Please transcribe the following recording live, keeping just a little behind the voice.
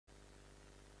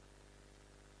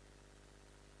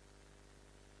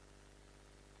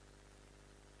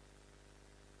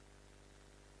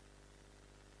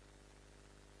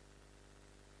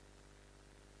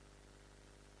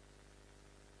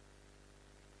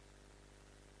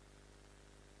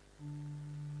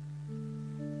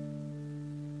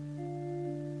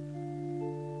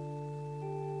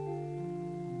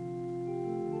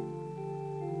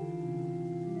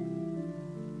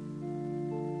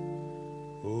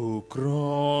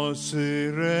cross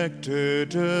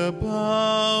erected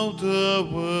above the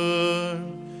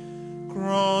world,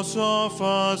 cross of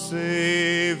our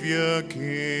Savior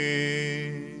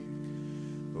King.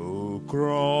 O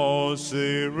cross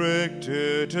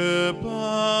erected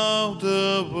above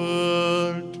the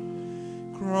world,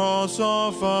 cross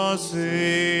of our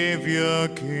Savior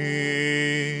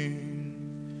King,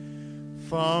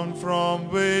 found from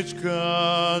which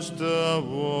gush the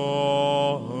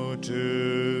waters,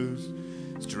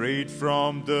 straight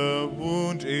from the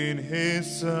wound in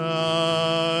his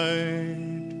side,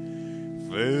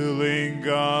 filling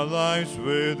our lives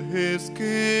with his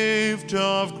gift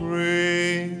of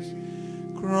grace,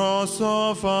 cross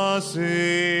of our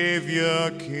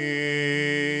Savior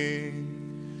King.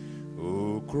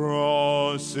 O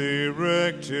cross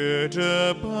erected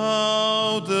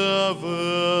above the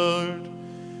world,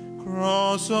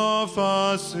 cross of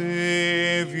our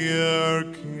Savior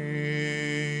King.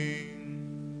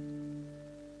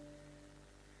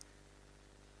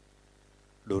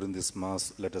 During this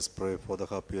Mass, let us pray for the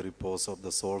happy repose of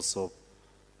the souls of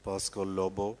Pascal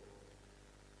Lobo,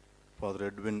 Father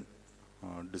Edwin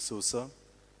D'Souza,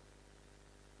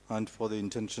 and for the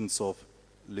intentions of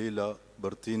Leela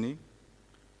Bertini.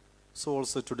 So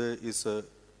also today is a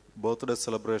birthday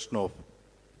celebration of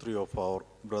three of our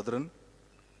brethren,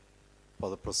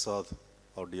 Father Prasad,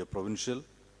 our dear provincial,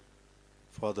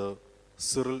 Father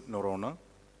Cyril Norona,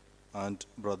 and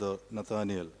Brother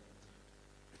Nathaniel.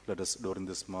 Let us, during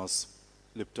this Mass,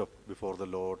 lift up before the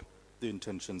Lord the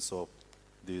intentions of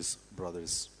these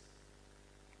brothers.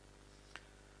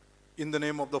 In the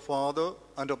name of the Father,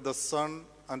 and of the Son,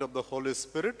 and of the Holy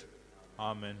Spirit.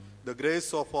 Amen. The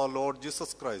grace of our Lord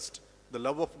Jesus Christ, the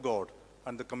love of God,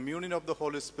 and the communion of the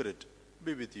Holy Spirit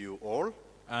be with you all.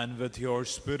 And with your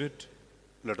spirit.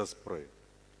 Let us pray.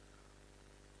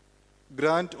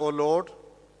 Grant, O Lord,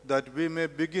 that we may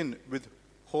begin with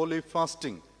holy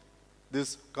fasting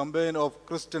this campaign of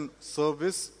Christian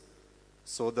service,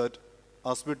 so that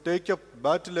as we take up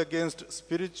battle against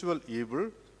spiritual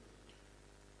evil,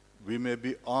 we may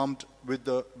be armed with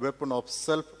the weapon of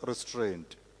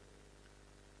self-restraint.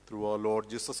 Through our Lord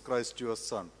Jesus Christ, your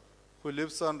Son, who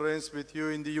lives and reigns with you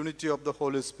in the unity of the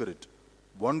Holy Spirit,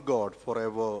 one God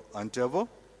forever and ever.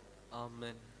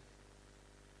 Amen.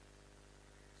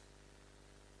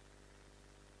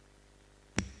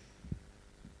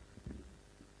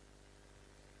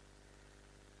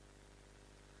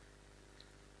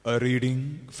 A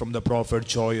reading from the prophet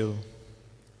Joel.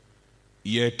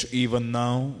 Yet even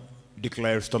now,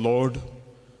 declares the Lord,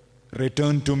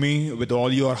 return to me with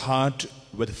all your heart,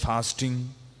 with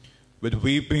fasting, with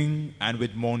weeping and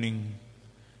with mourning,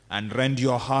 and rend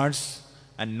your hearts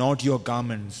and not your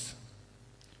garments.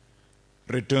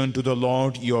 Return to the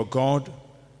Lord your God,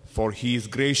 for he is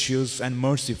gracious and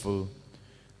merciful,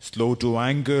 slow to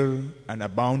anger and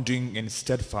abounding in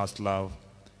steadfast love,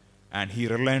 and he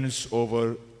relents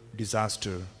over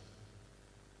disaster.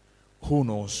 Who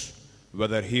knows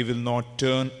whether he will not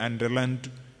turn and relent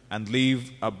and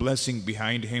leave a blessing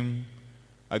behind him,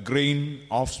 a grain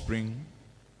offspring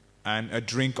and a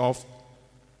grain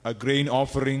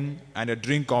offering and a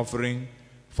drink offering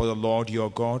for the Lord your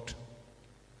God?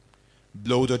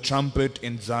 Blow the trumpet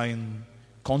in Zion,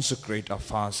 consecrate a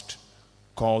fast,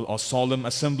 call a solemn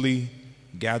assembly,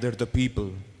 gather the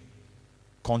people,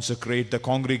 consecrate the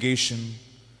congregation,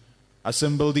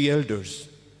 assemble the elders,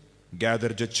 gather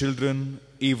the children,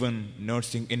 even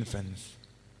nursing infants.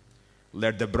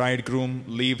 Let the bridegroom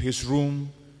leave his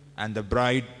room and the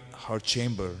bride her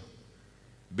chamber.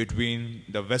 Between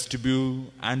the vestibule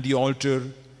and the altar,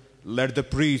 let the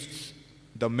priests,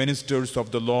 the ministers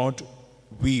of the Lord,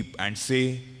 weep and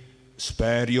say,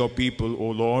 spare your people,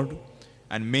 O Lord,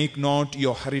 and make not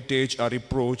your heritage a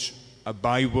reproach, a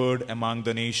byword among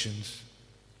the nations.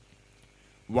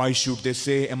 Why should they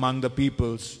say among the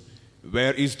peoples,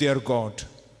 where is their God?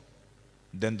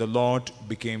 Then the Lord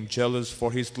became jealous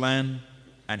for his land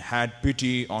and had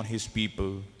pity on his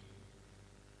people.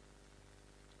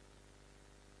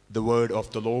 The word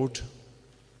of the Lord.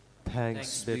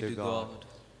 Thanks be to God.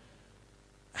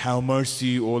 Have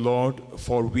mercy, O Lord,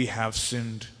 for we have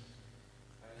sinned.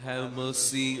 Have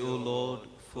mercy, O Lord,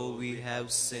 for we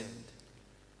have sinned.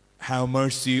 Have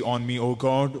mercy on me, O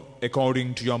God,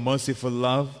 according to your merciful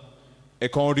love,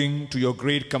 according to your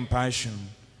great compassion.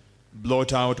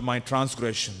 Blot out my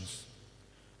transgressions.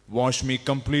 Wash me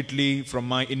completely from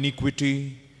my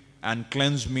iniquity and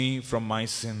cleanse me from my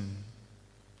sin.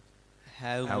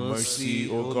 Have mercy,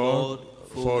 O God,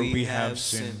 for we have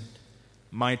sinned.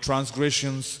 My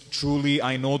transgressions, truly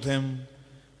I know them.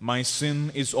 My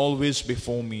sin is always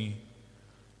before me.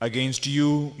 Against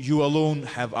you, you alone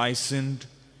have I sinned.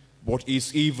 What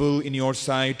is evil in your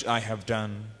sight I have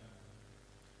done.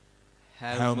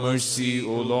 Have mercy,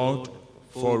 O Lord,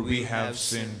 for we have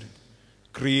sinned.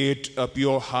 Create a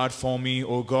pure heart for me,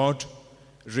 O God.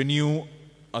 Renew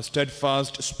a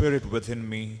steadfast spirit within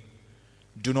me.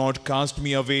 Do not cast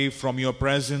me away from your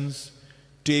presence.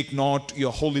 Take not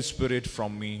your Holy Spirit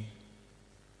from me.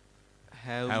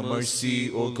 Have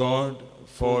mercy, O God,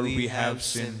 for we have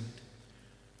sinned.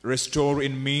 Restore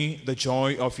in me the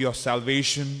joy of your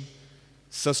salvation.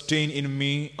 Sustain in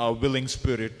me a willing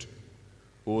spirit.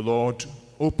 O Lord,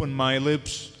 open my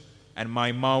lips, and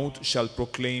my mouth shall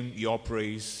proclaim your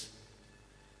praise.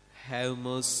 Have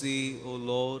mercy, O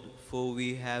Lord, for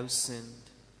we have sinned.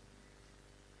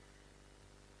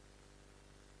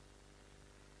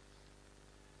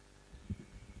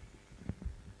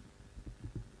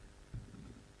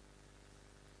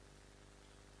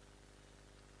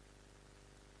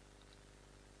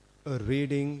 A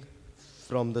reading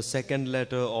from the second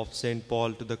letter of St.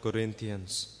 Paul to the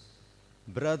Corinthians.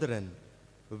 Brethren,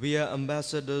 we are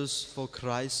ambassadors for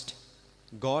Christ,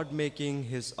 God making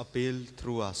his appeal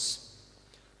through us.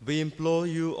 We implore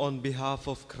you on behalf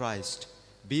of Christ,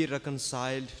 be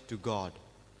reconciled to God.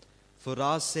 For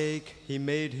our sake he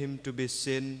made him to be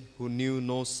sin who knew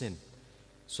no sin,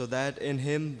 so that in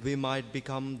him we might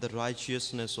become the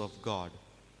righteousness of God.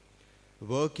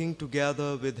 Working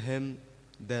together with him,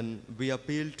 then we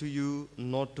appeal to you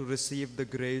not to receive the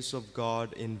grace of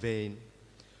God in vain.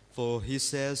 For he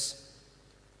says,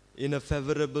 in a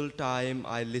favorable time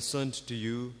I listened to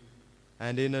you,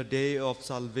 and in a day of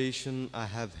salvation I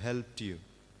have helped you.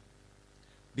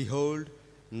 Behold,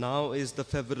 now is the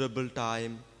favorable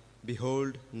time.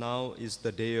 Behold, now is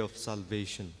the day of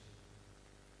salvation.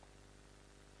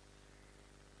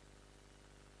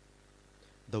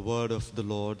 The word of the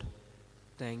Lord.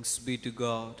 Thanks be to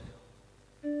God.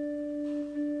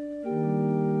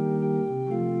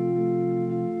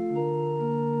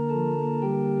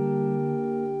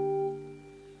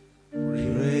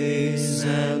 Praise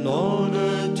and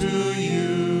honor to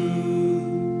you,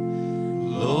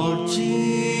 Lord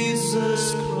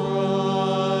Jesus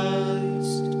Christ.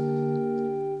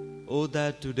 Oh,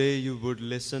 that today you would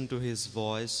listen to his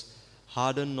voice,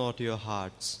 harden not your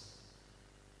hearts.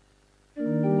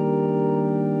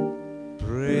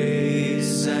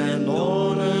 Praise and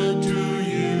honor to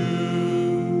you,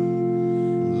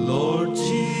 Lord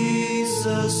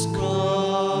Jesus Christ.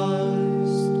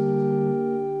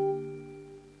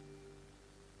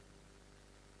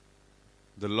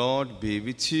 The Lord be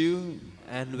with you.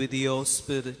 And with your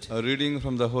spirit. A reading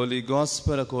from the Holy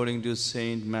Gospel according to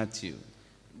Saint Matthew.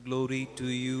 Glory to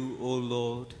you, O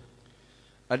Lord.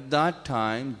 At that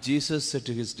time, Jesus said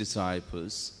to his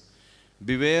disciples,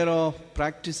 beware of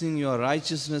practicing your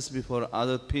righteousness before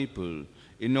other people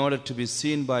in order to be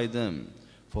seen by them,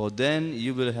 for then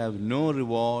you will have no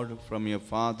reward from your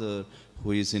Father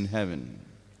who is in heaven.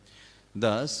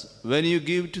 Thus, when you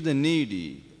give to the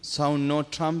needy, sound no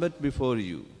trumpet before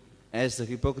you, as the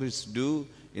hypocrites do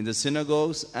in the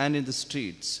synagogues and in the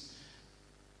streets,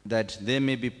 that they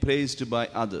may be praised by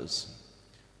others.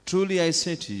 Truly I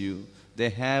say to you, they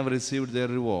have received their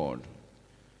reward.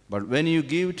 But when you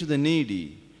give to the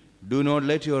needy, do not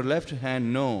let your left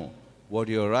hand know what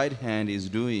your right hand is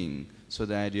doing, so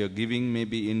that your giving may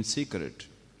be in secret.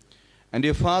 And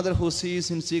your Father who sees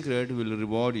in secret will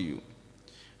reward you.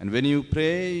 And when you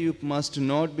pray, you must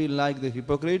not be like the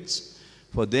hypocrites,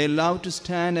 for they love to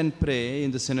stand and pray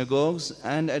in the synagogues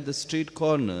and at the street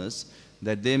corners,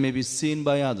 that they may be seen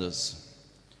by others.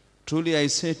 Truly I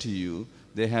say to you,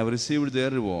 they have received their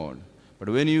reward. But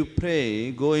when you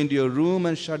pray, go into your room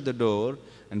and shut the door,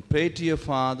 and pray to your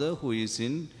Father who is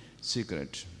in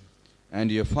secret.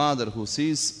 And your Father who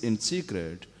sees in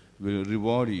secret will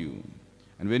reward you.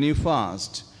 And when you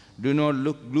fast, do not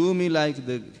look gloomy like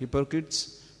the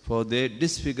hypocrites, for they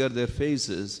disfigure their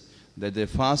faces, that their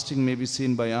fasting may be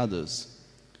seen by others.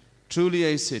 Truly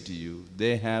I say to you,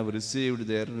 they have received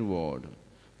their reward.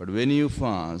 But when you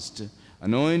fast,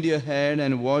 anoint your head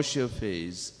and wash your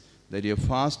face, that your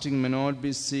fasting may not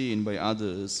be seen by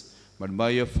others, but by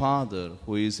your Father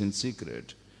who is in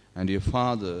secret. And your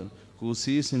Father who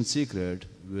sees in secret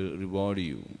will reward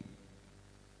you.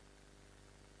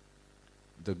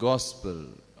 The Gospel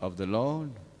of the Lord.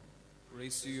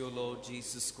 Praise to you, Lord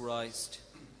Jesus Christ.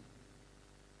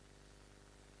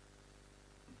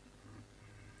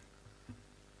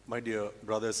 My dear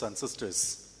brothers and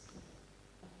sisters,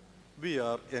 we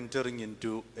are entering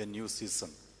into a new season,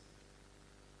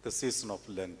 the season of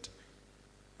Lent,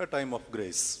 a time of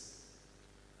grace.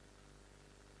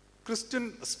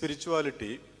 Christian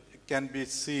spirituality can be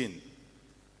seen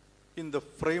in the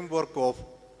framework of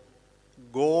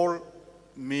goal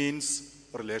means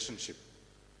relationship.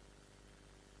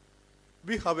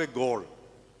 We have a goal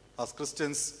as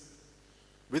Christians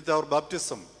with our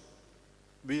baptism.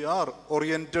 We are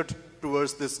oriented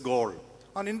towards this goal.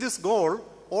 And in this goal,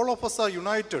 all of us are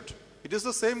united. It is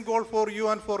the same goal for you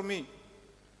and for me.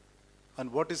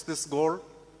 And what is this goal?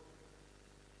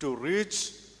 To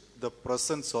reach the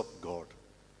presence of God.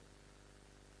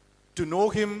 To know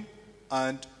Him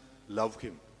and love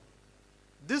Him.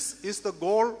 This is the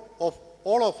goal of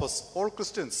all of us, all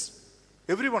Christians,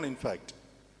 everyone in fact.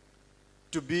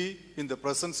 To be in the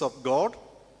presence of God,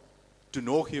 to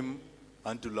know Him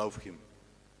and to love Him.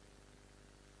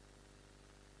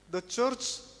 The church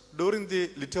during the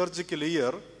liturgical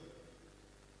year,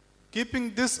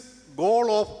 keeping this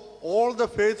goal of all the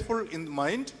faithful in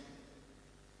mind,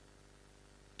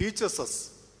 teaches us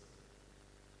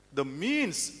the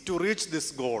means to reach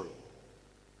this goal.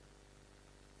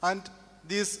 And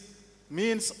these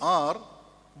means are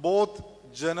both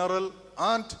general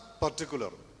and particular.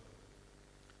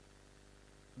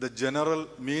 The general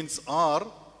means are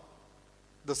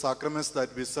the sacraments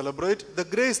that we celebrate, the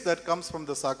grace that comes from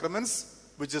the sacraments,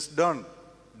 which is done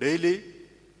daily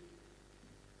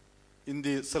in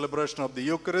the celebration of the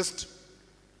Eucharist,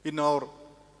 in our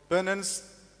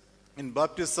penance, in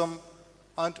baptism,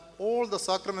 and all the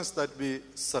sacraments that we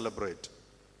celebrate.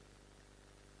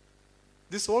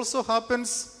 This also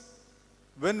happens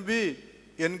when we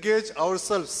engage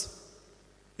ourselves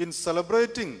in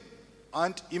celebrating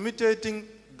and imitating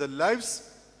the lives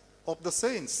of the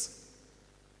saints.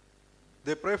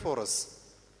 They pray for us.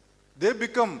 They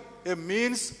become a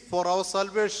means for our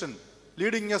salvation,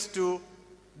 leading us to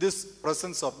this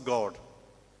presence of God.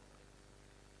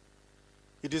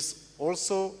 It is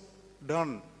also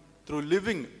done through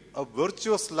living a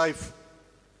virtuous life,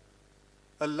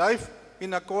 a life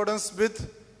in accordance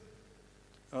with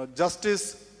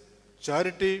justice,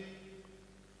 charity,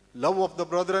 love of the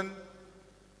brethren,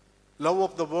 love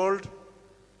of the world.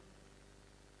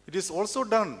 It is also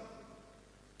done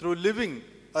through living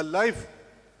a life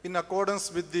in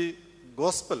accordance with the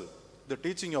gospel, the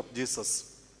teaching of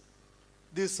Jesus.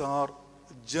 These are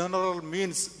general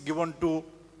means given to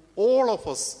all of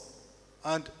us,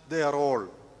 and they are all.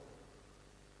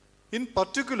 In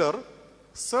particular,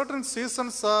 certain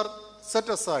seasons are set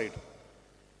aside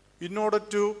in order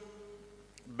to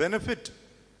benefit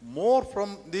more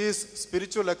from these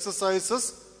spiritual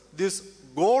exercises, these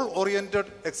goal-oriented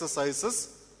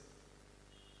exercises,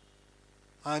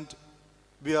 and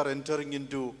we are entering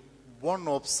into one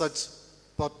of such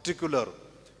particular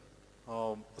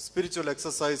spiritual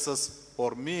exercises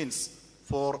or means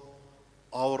for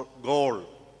our goal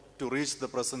to reach the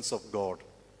presence of God,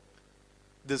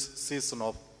 this season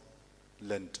of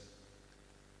Lent.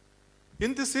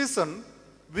 In this season,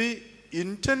 we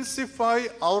intensify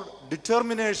our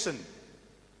determination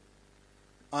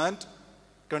and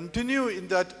continue in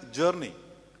that journey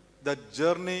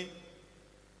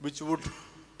which would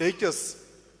take us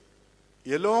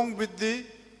along with the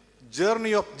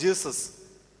journey of Jesus,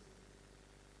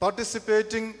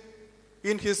 participating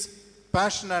in His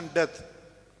passion and death,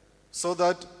 so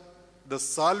that the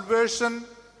salvation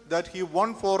that He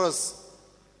won for us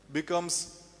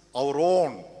becomes our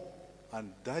own,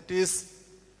 and that is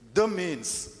the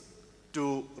means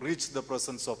to reach the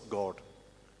presence of God.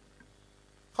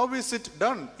 How is it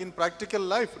done in practical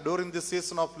life during this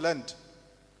season of Lent?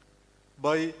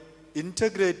 By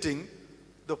integrating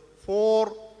the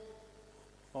four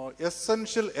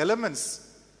essential elements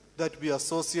that we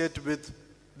associate with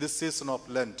this season of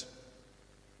Lent.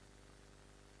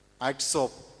 Acts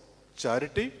of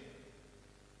charity,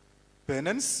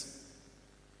 penance,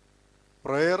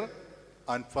 prayer,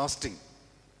 and fasting.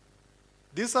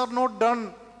 These are not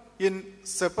done in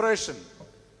separation,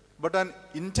 but an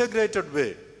integrated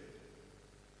way.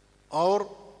 Our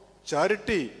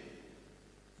charity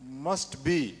must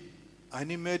be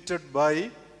animated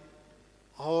by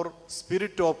our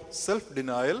spirit of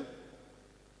self-denial,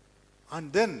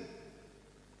 and then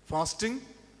fasting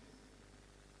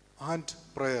and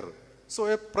prayer. So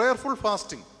a prayerful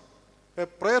fasting, a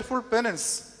prayerful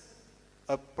penance,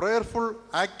 a prayerful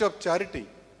act of charity.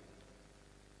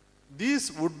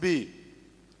 These would be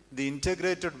the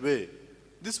integrated way.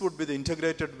 This would be the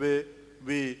integrated way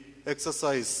we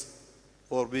exercise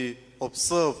or we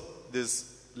observe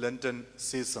this Lenten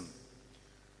season.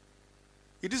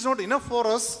 It is not enough for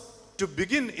us to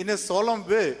begin in a solemn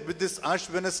way with this Ash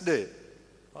Wednesday,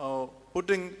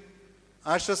 putting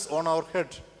ashes on our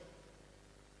head.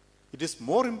 It is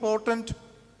more important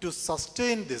to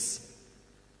sustain this.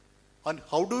 And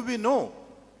how do we know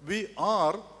we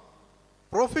are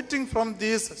profiting from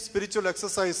these spiritual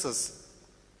exercises,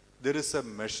 there is a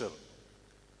measure.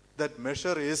 That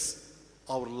measure is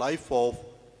our life of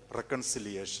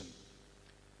reconciliation.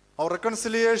 Our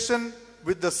reconciliation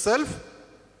with the self,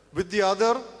 with the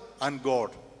other, and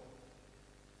God.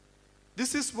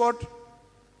 This is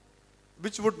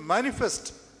which would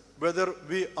manifest whether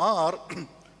we are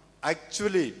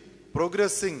actually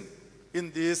progressing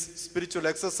in these spiritual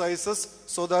exercises,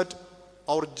 so that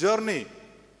our journey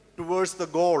towards the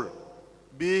goal,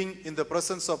 being in the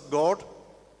presence of God,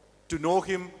 to know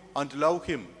Him and love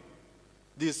Him,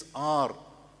 these are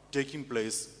taking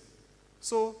place.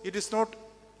 So it is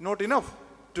not enough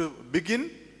to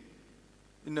begin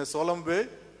in a solemn way,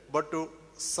 but to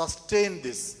sustain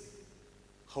this.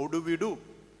 How do we do?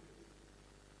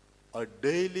 A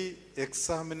daily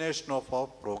examination of our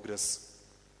progress.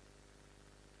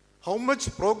 How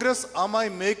much progress am I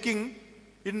making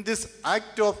in this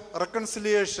act of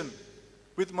reconciliation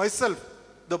with myself?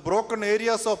 The broken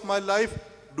areas of my life,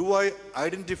 do I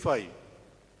identify?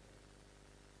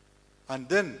 And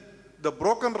then the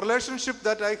broken relationship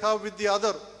that I have with the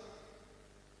other,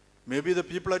 maybe the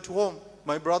people at home,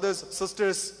 my brothers,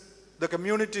 sisters, the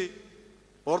community,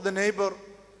 or the neighbor.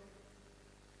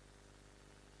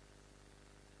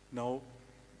 Now,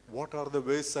 what are the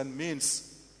ways and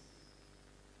means?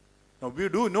 Now, we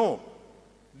do know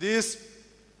these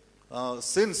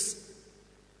sins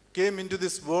came into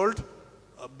this world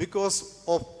because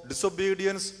of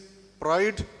disobedience,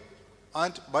 pride,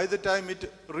 and by the time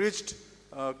it reached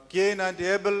Cain and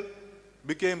Abel,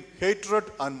 became hatred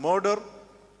and murder,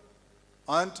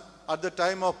 and at the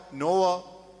time of Noah,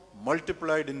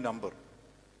 multiplied in number.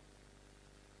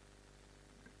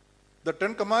 The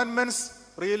Ten Commandments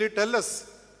really tell us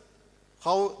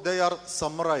how they are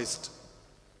summarized.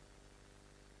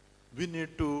 We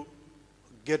need to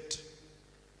get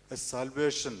a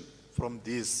salvation from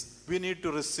these. We need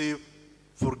to receive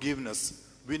forgiveness.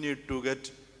 We need to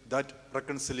get that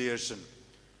reconciliation.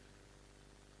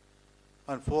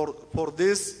 And for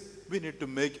this, we need to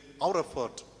make our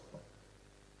effort.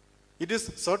 It is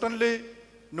certainly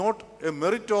not a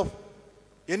merit of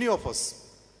any of us.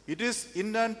 It is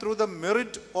in and through the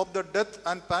merit of the death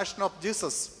and passion of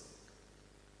Jesus.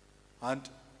 And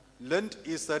Lent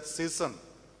is that season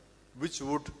which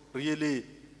would really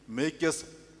make us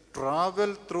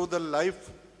travel through the life,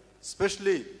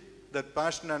 especially that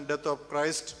passion and death of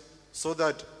Christ, so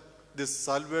that this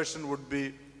salvation would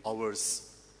be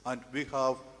ours. And we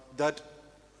have that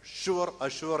sure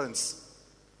assurance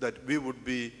that we would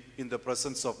be in the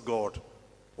presence of God.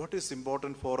 What is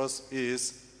important for us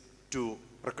is to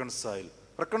reconcile.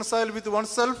 Reconcile with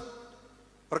oneself,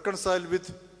 reconcile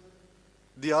with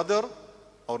the other,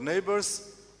 our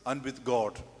neighbors, and with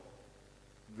God.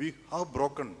 We have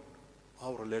broken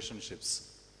our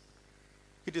relationships.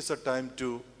 It is a time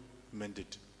to mend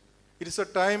it. It is a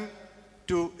time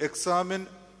to examine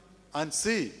and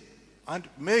see and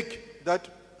make that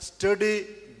steady,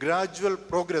 gradual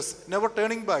progress, never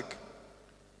turning back.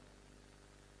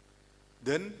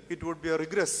 Then it would be a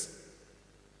regress.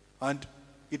 And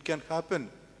it can happen.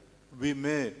 We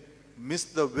may miss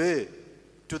the way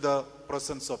to the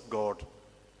presence of God.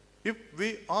 If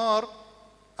we are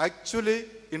actually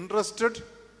interested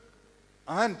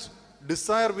and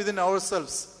desire within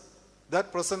ourselves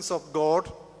that presence of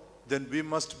God, then we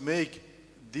must make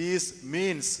these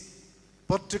means,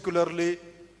 particularly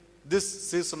this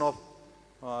season of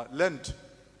Lent,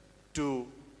 to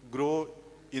grow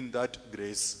in that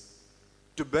grace,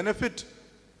 to benefit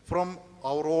from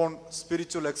our own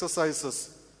spiritual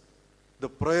exercises, the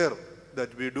prayer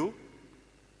that we do,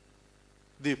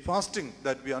 the fasting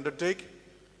that we undertake,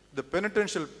 the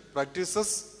penitential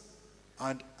practices,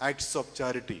 and acts of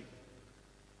charity.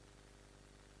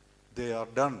 They are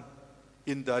done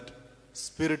in that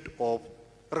spirit of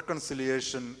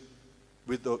reconciliation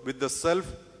with the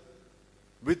self,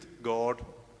 with God,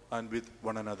 and with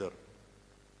one another.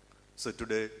 So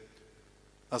today,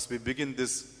 as we begin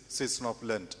this season of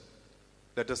Lent,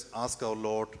 let us ask our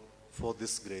Lord for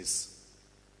this grace,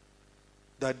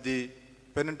 that the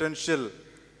penitential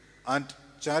and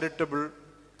charitable,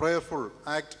 prayerful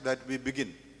act that we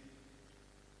begin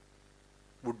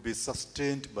would be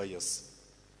sustained by us.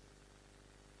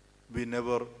 We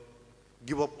never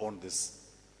give up on this.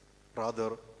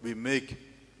 Rather, we make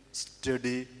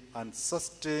steady and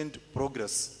sustained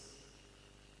progress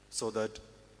so that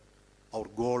our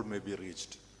goal may be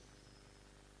reached,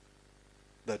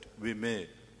 that we may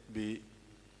be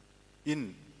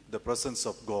in the presence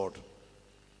of God,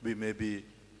 we may be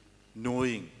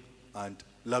knowing and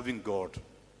loving God.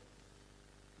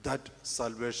 That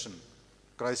salvation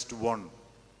Christ won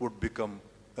would become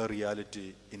a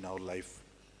reality in our life.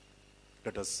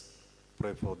 Let us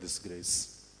pray for this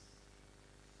grace.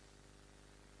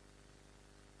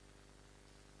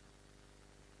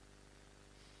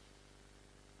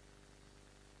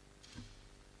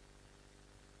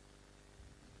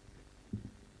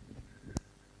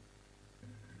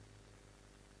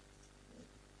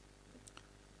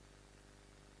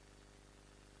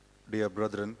 Dear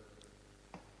brethren,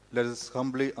 let us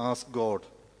humbly ask God,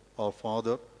 our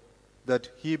Father, that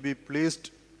He be pleased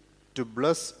to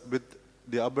bless with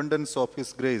the abundance of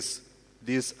His grace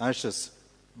these ashes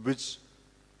which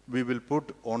we will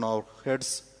put on our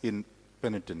heads in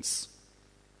penitence.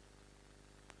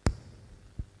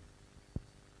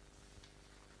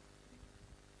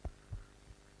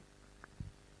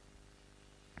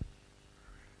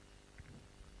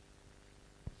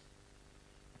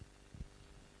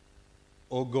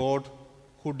 O God,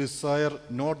 who desire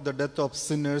not the death of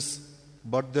sinners,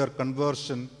 but their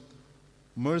conversion,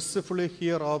 mercifully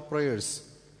hear our prayers,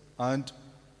 and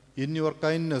in your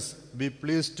kindness be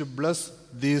pleased to bless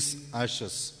these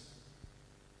ashes,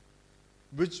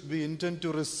 which we intend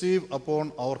to receive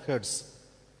upon our heads,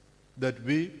 that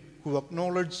we who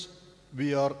acknowledge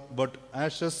we are but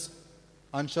ashes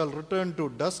and shall return to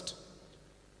dust,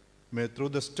 may through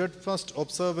the steadfast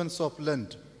observance of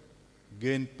Lent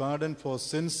gain pardon for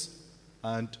sins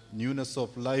and newness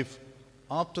of life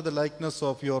after the likeness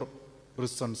of your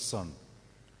risen Son,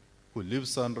 who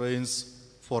lives and reigns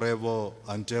forever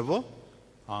and ever.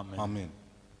 Amen. Amen.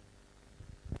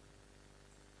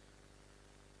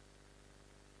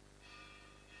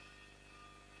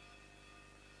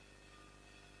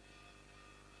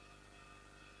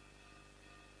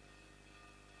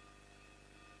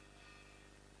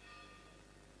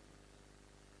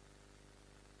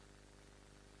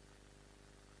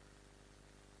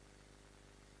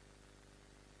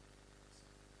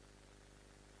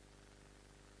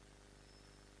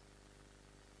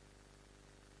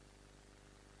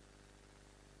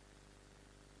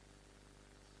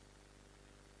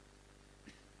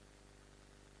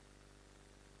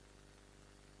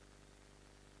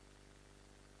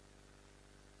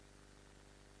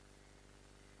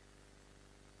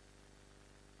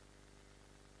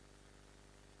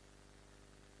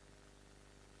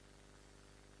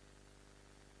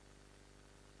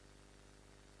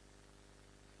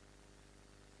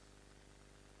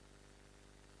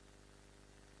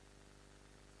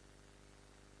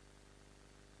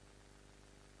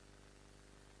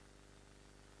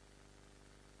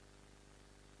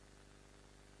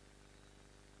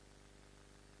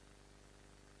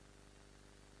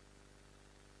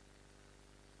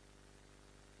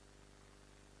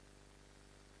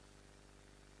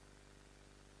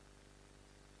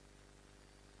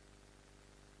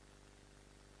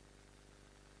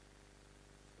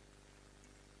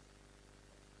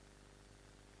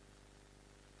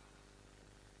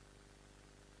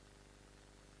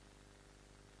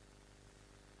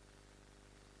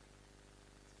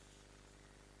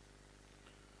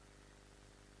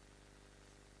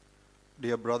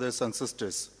 Dear brothers and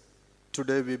sisters,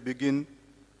 today we begin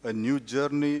a new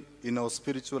journey in our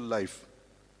spiritual life.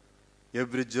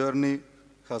 Every journey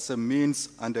has a means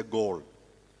and a goal.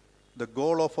 The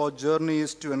goal of our journey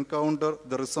is to encounter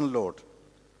the risen Lord,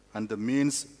 and the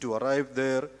means to arrive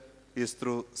there is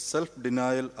through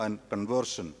self-denial and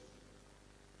conversion.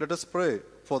 Let us pray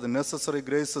for the necessary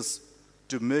graces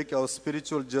to make our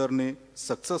spiritual journey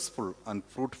successful and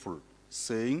fruitful,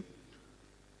 saying,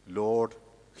 Lord,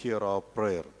 hear our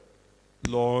prayer.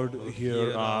 Lord,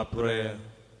 hear our prayer.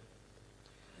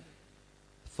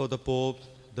 For the Pope,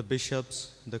 the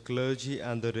bishops, the clergy,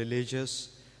 and the religious,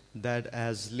 that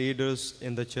as leaders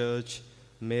in the Church,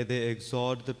 may they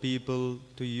exhort the people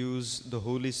to use the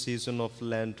holy season of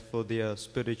Lent for their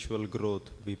spiritual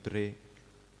growth, we pray.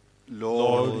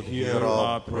 Lord, hear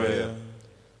our prayer.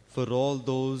 For all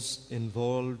those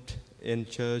involved in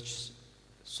church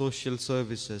social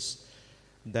services,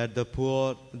 that the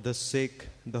poor, the sick,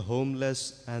 the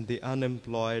homeless, and the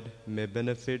unemployed may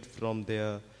benefit from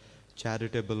their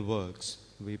charitable works,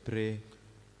 we pray.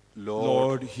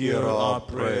 Lord, hear our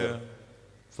prayer.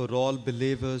 For all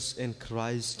believers in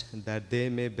Christ, that they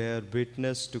may bear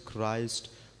witness to Christ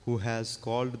who has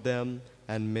called them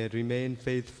and may remain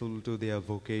faithful to their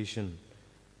vocation,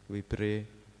 we pray.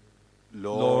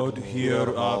 Lord,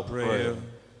 hear our prayer.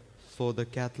 For the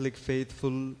Catholic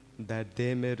faithful, that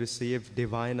they may receive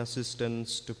divine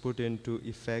assistance to put into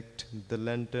effect the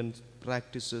Lenten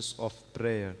practices of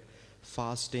prayer,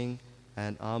 fasting,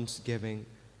 and almsgiving,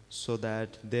 so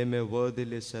that they may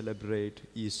worthily celebrate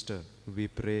Easter, we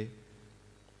pray.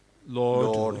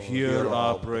 Lord, hear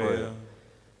our prayer.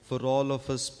 for all of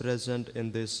us present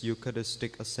in this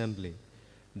Eucharistic assembly,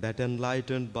 that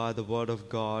enlightened by the Word of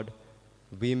God,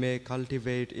 we may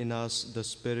cultivate in us the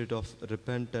spirit of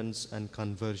repentance and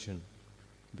conversion.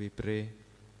 We pray.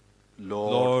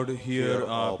 Lord, hear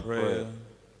our prayer.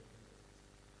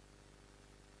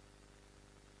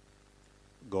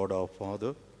 God our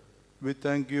Father, we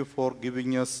thank you for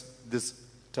giving us this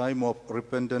time of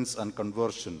repentance and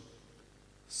conversion.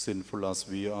 Sinful as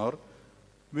we are,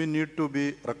 we need to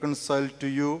be reconciled to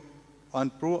you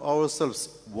and prove ourselves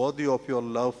worthy of your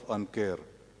love and care.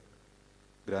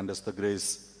 Grant us the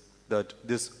grace that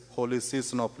this holy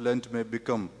season of Lent may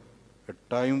become a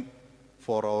time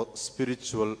for our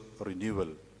spiritual renewal.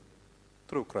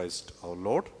 Through Christ our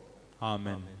Lord.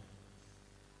 Amen.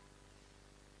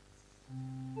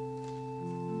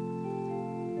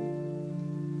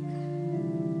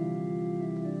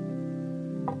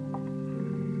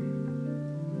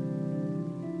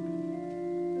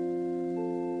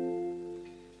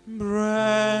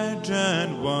 Bread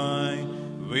and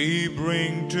wine we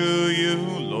bring to you,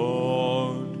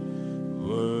 Lord,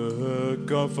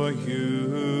 work of a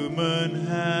human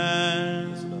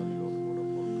hand,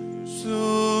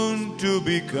 soon to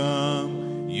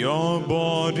become your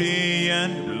body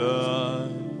and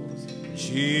blood,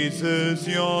 Jesus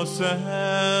yourself.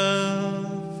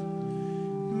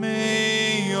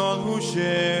 May all who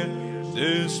share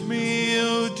this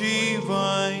meal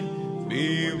divine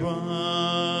be one.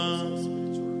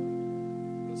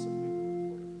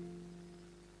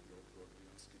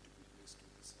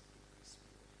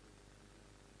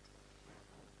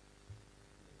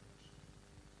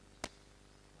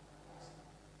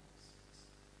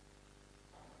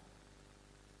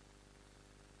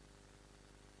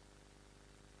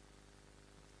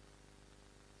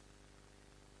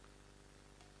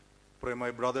 Pray,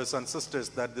 my brothers and sisters,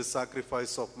 that this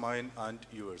sacrifice of mine and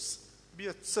yours be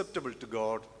acceptable to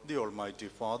God, the Almighty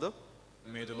Father.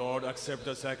 May the Lord accept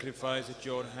the sacrifice at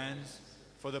your hands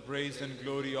for the praise and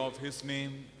glory of his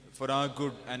name, for our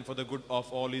good and for the good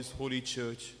of all his holy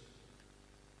church.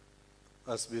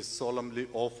 As we solemnly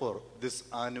offer this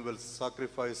annual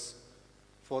sacrifice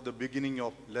for the beginning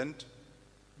of Lent,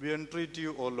 we entreat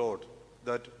you, O Lord,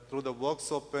 that through the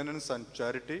works of penance and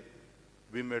charity,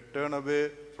 we may turn away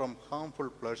from harmful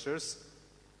pleasures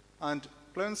and,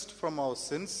 cleansed from our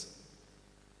sins,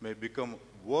 may become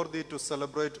worthy to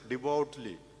celebrate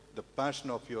devoutly the passion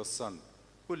of your Son,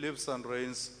 who lives and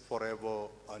reigns forever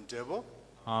and ever.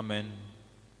 Amen.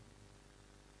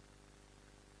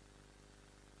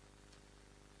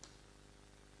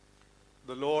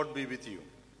 The Lord be with you.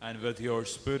 And with your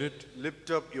spirit, Lift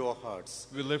up your hearts.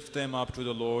 we lift them up to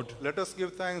the Lord. Let us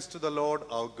give thanks to the Lord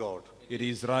our God. It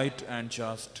is right and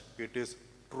just. It is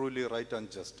truly right and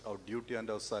just, our duty and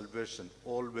our salvation,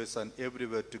 always and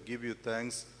everywhere to give you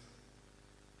thanks,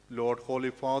 Lord, Holy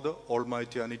Father,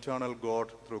 Almighty and eternal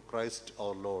God, through Christ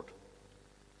our Lord.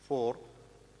 For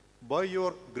by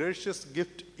your gracious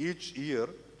gift each year,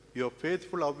 your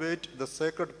faithful await the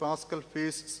sacred Paschal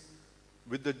feasts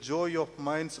with the joy of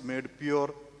minds made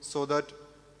pure, so that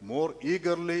more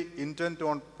eagerly intent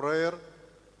on prayer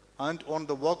and on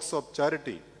the works of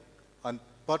charity, and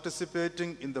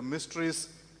participating in the mysteries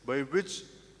by which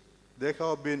they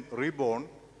have been reborn,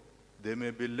 they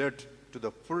may be led to the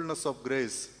fullness of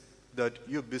grace that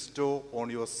you bestow on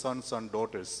your sons and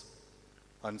daughters.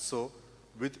 And so,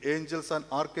 with angels and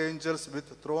archangels,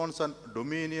 with thrones and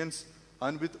dominions,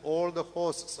 and with all the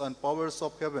hosts and powers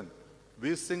of heaven,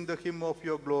 we sing the hymn of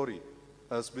your glory,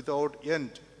 as without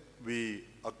end we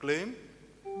acclaim.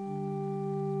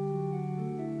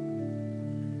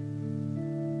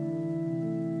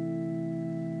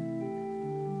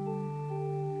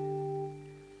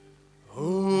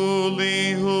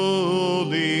 Holy,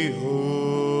 holy,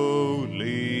 holy,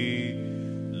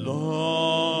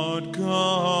 Lord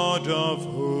God of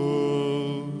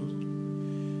hosts,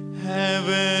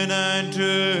 heaven and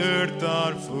earth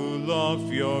are full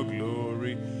of your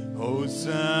glory.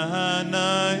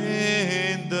 Hosanna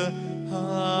in the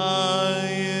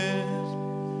highest.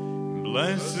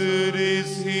 Blessed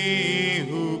is he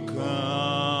who comes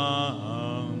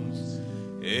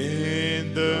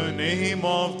in the name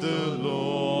of the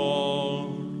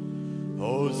Lord.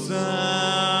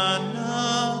 Hosanna,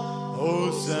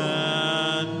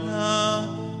 Hosanna,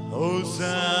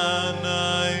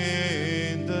 Hosanna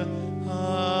in the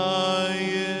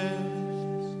highest.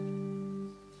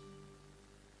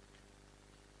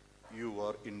 You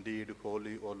are indeed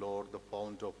holy, O Lord, the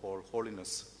fount of all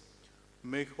holiness.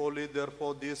 Make holy,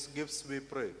 therefore, these gifts, we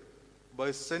pray,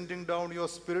 by sending down your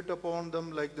Spirit upon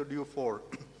them like the dewfall,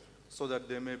 so that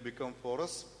they may become for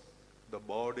us the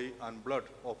body and blood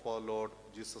of our Lord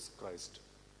Jesus Christ.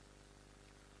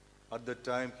 At the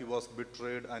time he was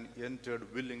betrayed and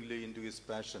entered willingly into his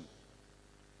passion,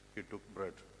 he took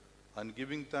bread and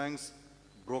giving thanks,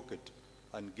 broke it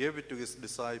and gave it to his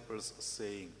disciples,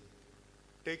 saying,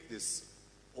 "Take this,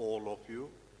 all of you,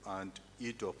 and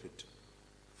eat of it.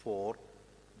 For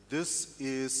this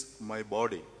is my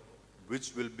body,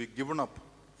 which will be given up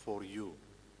for you."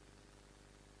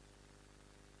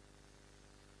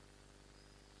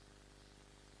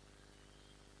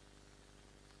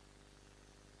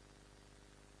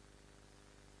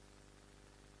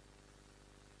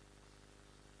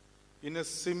 In a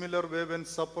similar way, when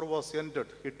supper was ended,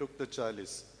 he took the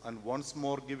chalice, and once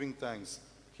more giving thanks,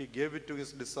 he gave it to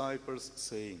his disciples,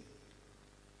 saying,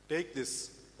 "Take this,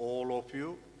 all of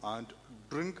you, and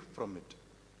drink from it.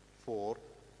 For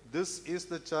this is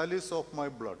the chalice of my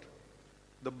blood,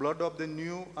 the blood of the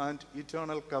new and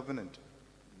eternal covenant,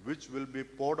 which will be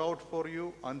poured out for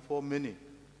you and for many,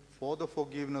 for the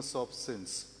forgiveness of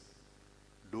sins.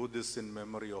 Do this in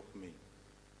memory of me."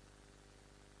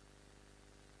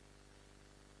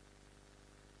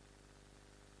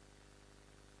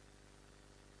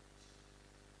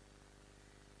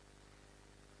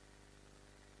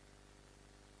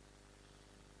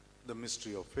 The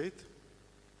mystery of faith.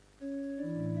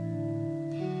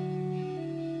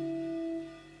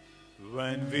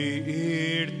 When we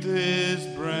eat this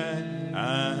bread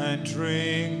and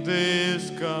drink this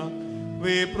cup,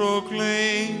 we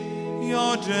proclaim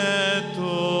your death,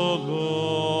 O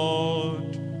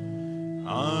Lord,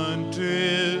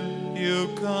 until you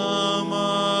come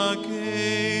again.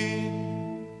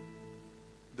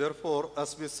 Therefore,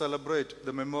 as we celebrate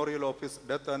the memorial of his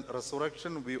death and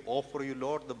resurrection, we offer you,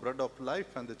 Lord, the bread of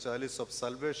life and the chalice of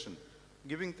salvation,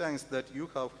 giving thanks that you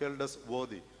have held us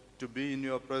worthy to be in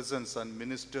your presence and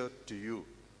minister to you.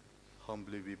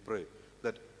 Humbly we pray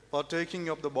that, partaking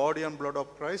of the body and blood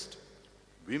of Christ,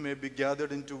 we may be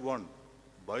gathered into one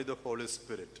by the Holy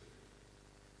Spirit.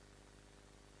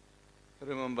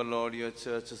 Remember, Lord, your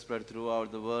church is spread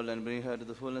throughout the world, and bring her to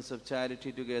the fullness of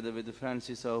charity, together with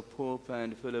Francis, our Pope,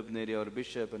 and Philip Neri, our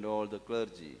Bishop, and all the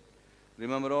clergy.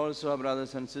 Remember also our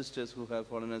brothers and sisters who have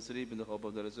fallen asleep in the hope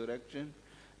of the resurrection,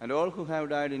 and all who have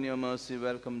died in your mercy.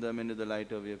 Welcome them into the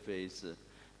light of your face.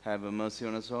 Have mercy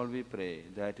on us all, we pray,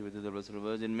 that with the Blessed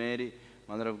Virgin Mary,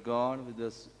 Mother of God,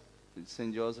 with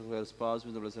Saint Joseph, her spouse,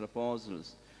 with the blessed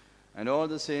apostles, and all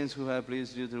the saints who have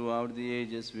pleased you throughout the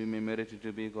ages, we may merit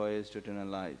to be co-heirs to eternal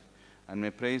life, and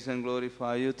may praise and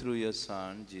glorify you through your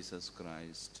Son, Jesus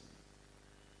Christ.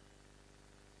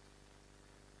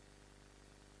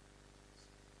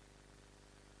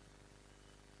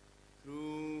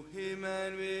 Through him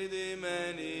and with him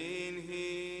and in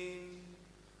him,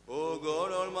 O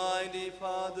God, Almighty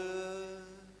Father,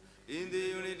 in the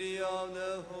unity of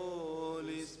the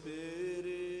Holy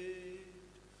Spirit,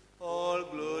 all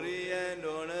glory and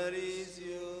honor is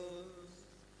yours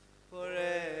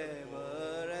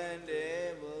forever and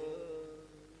ever.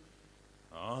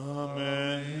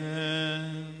 Amen.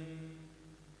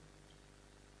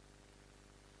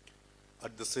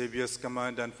 At the Saviour's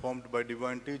command and formed by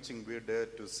divine teaching, we dare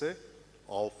to say,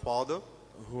 "Our Father,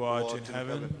 Who art in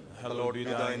heaven, hallowed be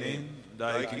thy name.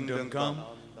 Thy kingdom come,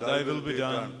 thy will be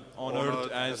done, on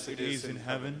earth as it is in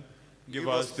heaven. Give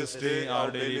us this day our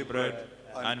daily bread,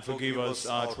 and forgive us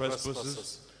our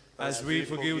trespasses, as we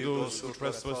forgive those who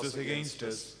trespass against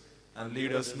us. And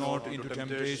lead us not into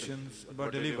temptations,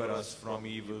 but deliver us from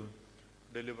evil."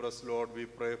 deliver us, Lord, we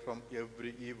pray, from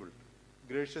every evil.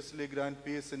 Graciously grant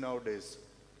peace in our days,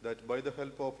 that by the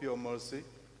help of your mercy,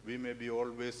 we may be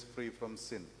always free from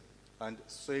sin and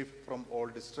safe from all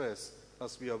distress,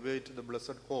 as we await the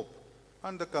blessed hope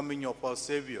and the coming of our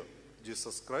Savior,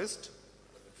 Jesus Christ.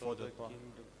 For the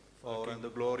Power and the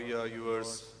glory are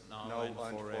yours, now and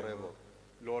forever.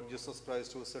 Lord Jesus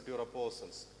Christ, who said to your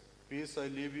apostles, "Peace I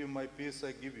leave you, my peace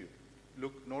I give you,"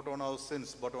 look not on our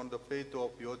sins, but on the faith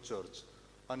of your church,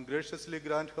 and graciously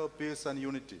grant her peace and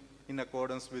unity in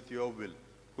accordance with your will,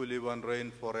 who live and reign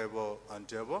forever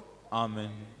and ever.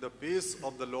 Amen. The peace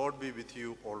of the Lord be with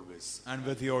you always. And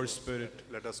with your spirit.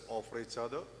 Let us offer each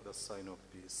other the sign of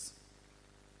peace.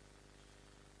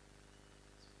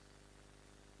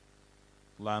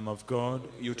 Lamb of God,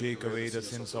 you take away the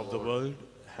sins of the world,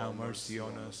 have mercy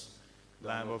on us.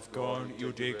 Lamb of God,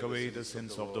 you take away the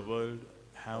sins of the world,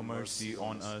 have mercy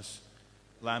on us.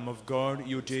 Lamb of God,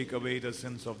 you take away the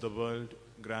sins of the world,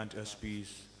 grant us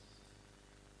peace.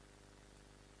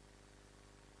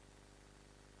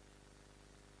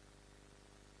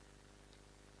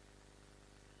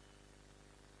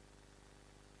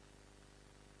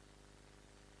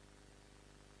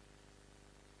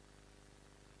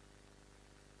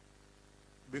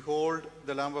 Behold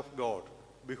the Lamb of God.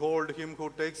 Behold him who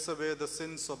takes away the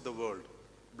sins of the world.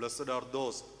 Blessed are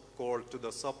those called to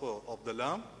the supper of the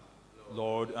Lamb.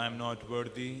 Lord, I am not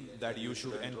worthy that you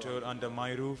should enter under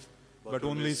my roof, but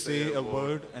only say a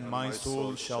word, and my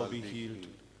soul shall be healed.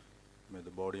 May the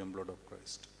body and blood of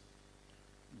Christ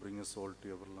bring us all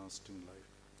to everlasting life.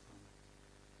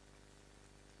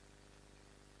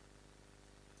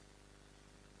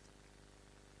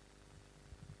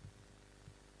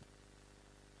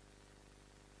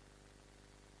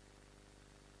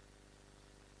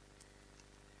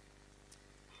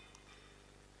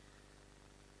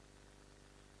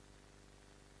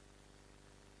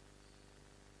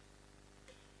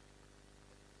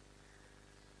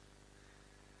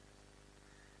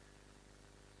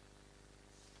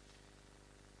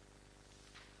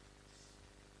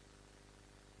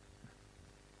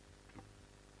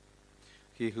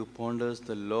 He who ponders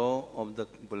the law of the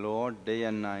Lord day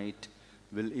and night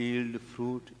will yield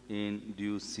fruit in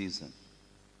due season.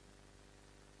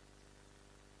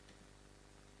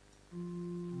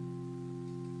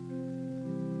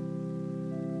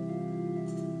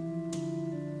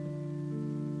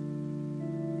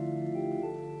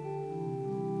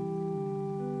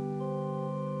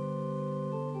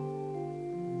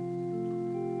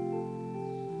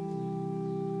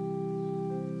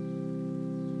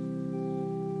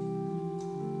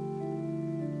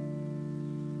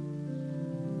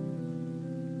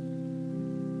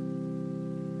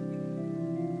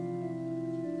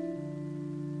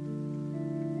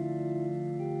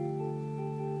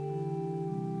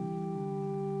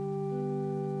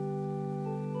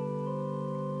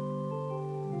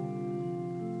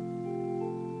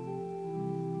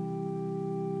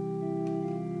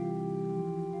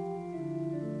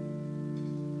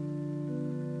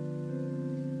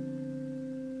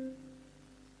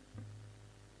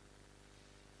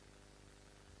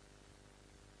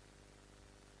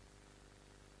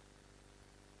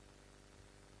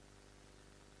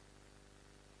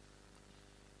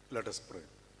 Let us pray.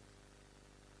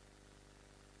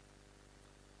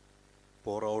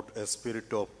 Pour out a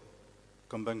spirit of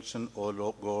compassion, O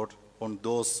Lord God, on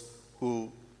those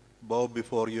who bow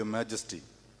before your majesty,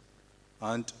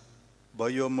 and by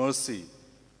your mercy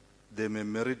they may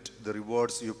merit the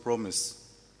rewards you promise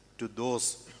to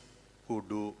those who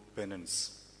do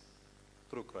penance.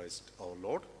 Through Christ our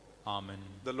Lord. Amen.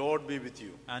 The Lord be with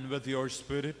you. And with your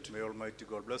spirit. May Almighty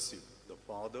God bless you, the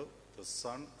Father, the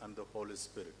Son, and the Holy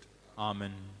Spirit.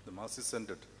 Amen. The Mass is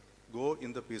ended. Go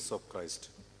in the peace of Christ.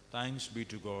 Thanks be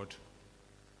to God.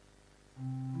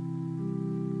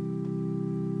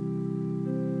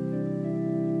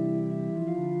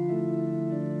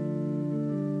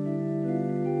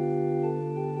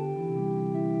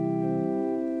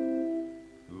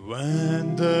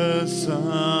 When the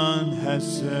sun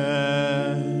has set